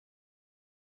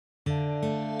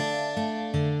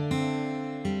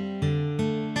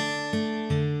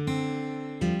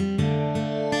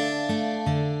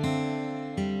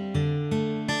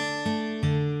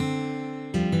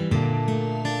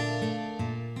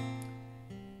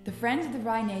Friends of the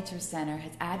Rye Nature Center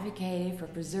has advocated for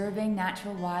preserving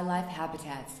natural wildlife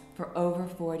habitats for over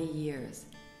 40 years.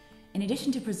 In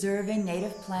addition to preserving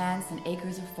native plants and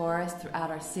acres of forest throughout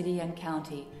our city and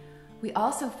county, we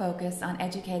also focus on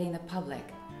educating the public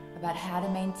about how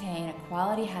to maintain a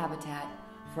quality habitat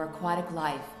for aquatic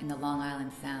life in the Long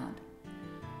Island Sound.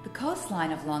 The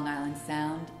coastline of Long Island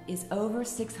Sound is over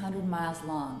 600 miles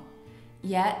long,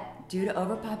 yet, due to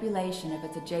overpopulation of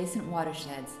its adjacent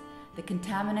watersheds, the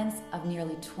contaminants of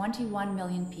nearly 21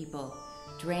 million people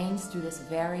drains through this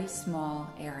very small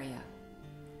area.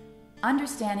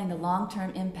 Understanding the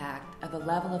long-term impact of the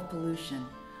level of pollution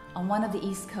on one of the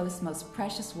East Coast's most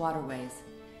precious waterways,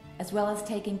 as well as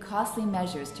taking costly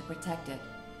measures to protect it,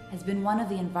 has been one of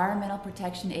the Environmental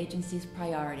Protection Agency's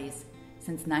priorities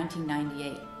since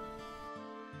 1998.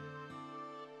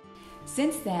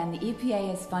 Since then, the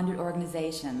EPA has funded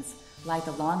organizations like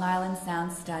the Long Island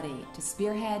Sound Study to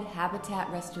spearhead habitat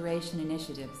restoration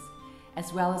initiatives,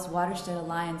 as well as watershed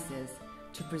alliances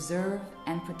to preserve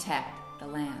and protect the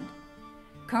land.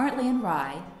 Currently in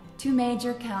Rye, 2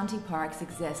 major county parks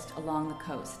exist along the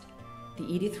coast,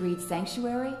 the Edith Reed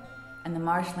Sanctuary and the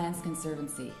Marshlands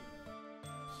Conservancy.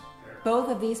 Both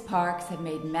of these parks have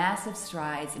made massive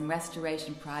strides in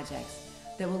restoration projects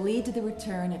that will lead to the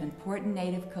return of important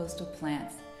native coastal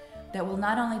plants that will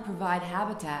not only provide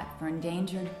habitat for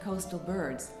endangered coastal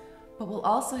birds, but will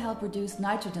also help reduce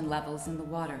nitrogen levels in the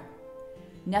water.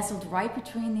 Nestled right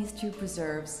between these 2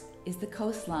 preserves is the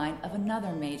coastline of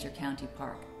another major county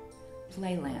park,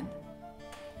 Playland.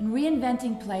 In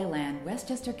reinventing Playland,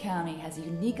 Westchester County has a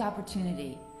unique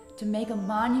opportunity to make a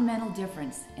monumental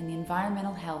difference in the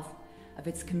environmental health of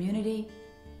its community,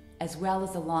 as well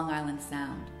as the Long Island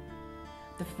Sound.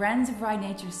 The Friends of Rye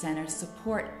Nature Center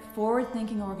support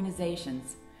forward-thinking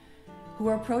organizations who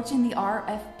are approaching the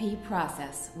RFP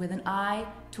process with an eye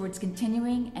towards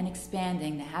continuing and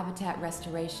expanding the habitat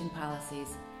restoration policies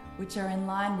which are in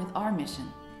line with our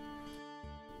mission.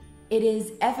 It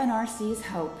is FNRC's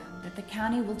hope that the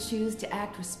county will choose to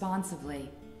act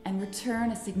responsibly and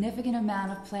return a significant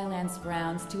amount of Playland's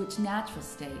grounds to its natural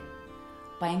state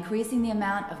by increasing the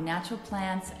amount of natural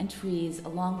plants and trees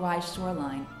along Rye's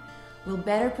shoreline. Will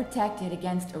better protect it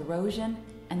against erosion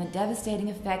and the devastating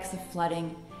effects of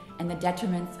flooding and the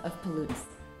detriments of pollutants.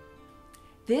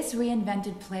 This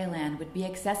reinvented Playland would be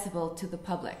accessible to the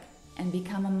public and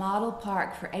become a model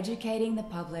park for educating the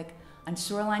public on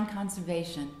shoreline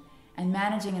conservation and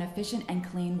managing an efficient and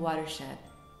clean watershed.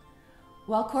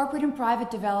 While corporate and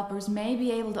private developers may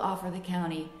be able to offer the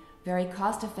county very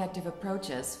cost-effective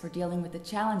approaches for dealing with the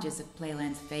challenges of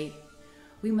Playland's fate,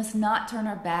 we must not turn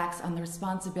our backs on the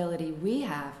responsibility we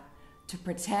have to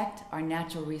protect our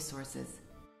natural resources.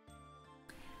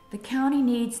 The county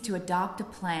needs to adopt a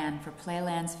plan for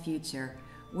Playland's future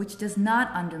which does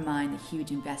not undermine the huge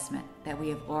investment that we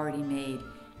have already made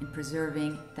in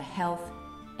preserving the health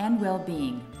and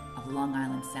well-being of Long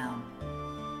Island Sound.